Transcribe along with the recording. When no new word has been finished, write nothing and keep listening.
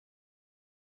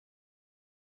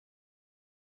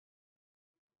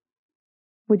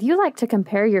Would you like to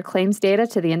compare your claims data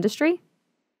to the industry?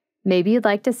 Maybe you'd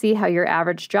like to see how your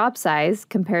average job size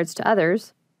compares to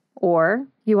others, or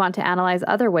you want to analyze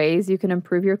other ways you can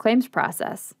improve your claims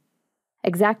process.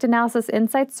 XactAnalysis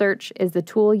Insights Search is the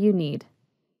tool you need.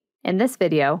 In this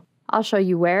video, I'll show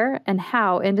you where and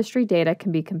how industry data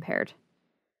can be compared.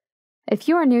 If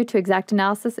you are new to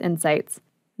XactAnalysis Insights,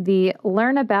 the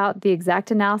Learn About the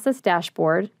XactAnalysis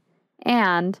dashboard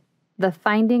and the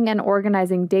Finding and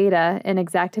Organizing Data in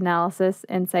XactAnalysis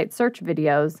Insights Search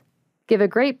videos give a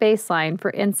great baseline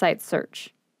for Insights Search.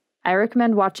 I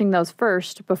recommend watching those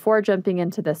first before jumping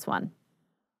into this one.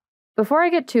 Before I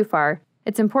get too far,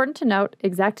 it's important to note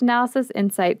XactAnalysis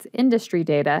Insights industry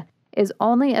data is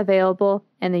only available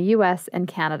in the US and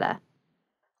Canada.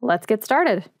 Let's get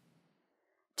started.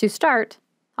 To start,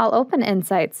 I'll open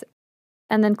Insights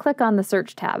and then click on the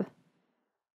Search tab.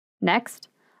 Next,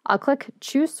 I'll click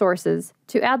Choose Sources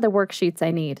to add the worksheets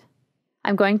I need.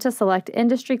 I'm going to select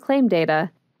Industry Claim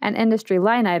Data and Industry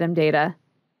Line Item Data,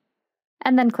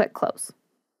 and then click Close.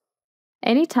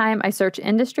 Anytime I search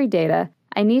industry data,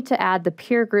 I need to add the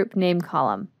peer group name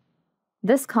column.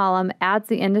 This column adds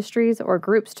the industries or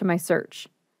groups to my search.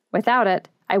 Without it,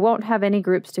 I won't have any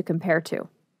groups to compare to.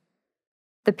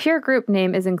 The peer group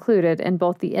name is included in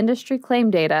both the Industry Claim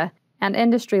Data and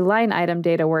Industry Line Item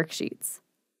Data worksheets.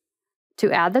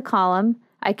 To add the column,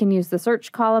 I can use the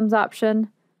Search Columns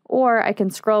option, or I can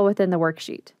scroll within the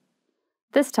worksheet.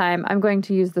 This time, I'm going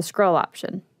to use the Scroll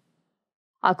option.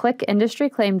 I'll click Industry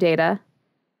Claim Data,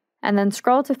 and then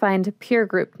scroll to find Peer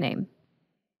Group Name.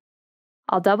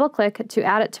 I'll double-click to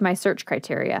add it to my search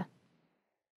criteria.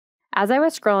 As I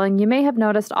was scrolling, you may have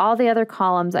noticed all the other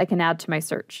columns I can add to my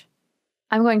search.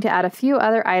 I'm going to add a few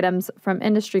other items from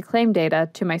Industry Claim Data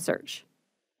to my search.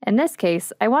 In this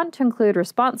case, I want to include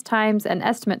response times and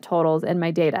estimate totals in my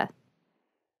data.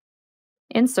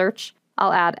 In Search,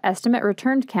 I'll add Estimate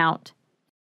Returned Count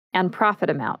and Profit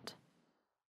Amount.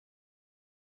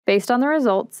 Based on the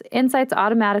results, Insights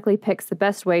automatically picks the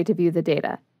best way to view the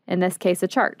data, in this case a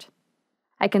chart.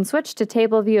 I can switch to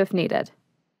Table View if needed.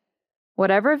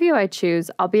 Whatever view I choose,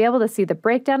 I'll be able to see the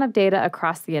breakdown of data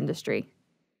across the industry.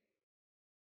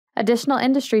 Additional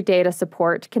industry data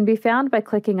support can be found by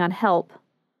clicking on Help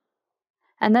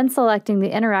and then selecting the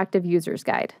Interactive User's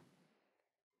Guide.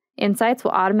 Insights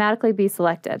will automatically be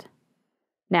selected.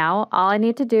 Now, all I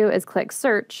need to do is click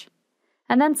Search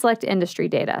and then select Industry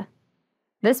Data.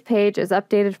 This page is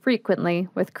updated frequently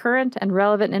with current and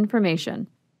relevant information,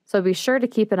 so be sure to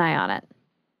keep an eye on it.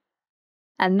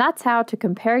 And that's how to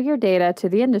compare your data to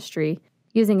the industry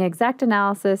using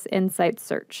XactAnalysis Insights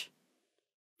Search.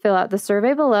 Fill out the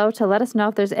survey below to let us know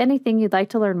if there's anything you'd like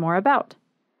to learn more about.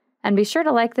 And be sure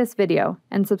to like this video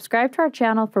and subscribe to our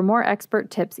channel for more Xpert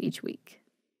tips each week.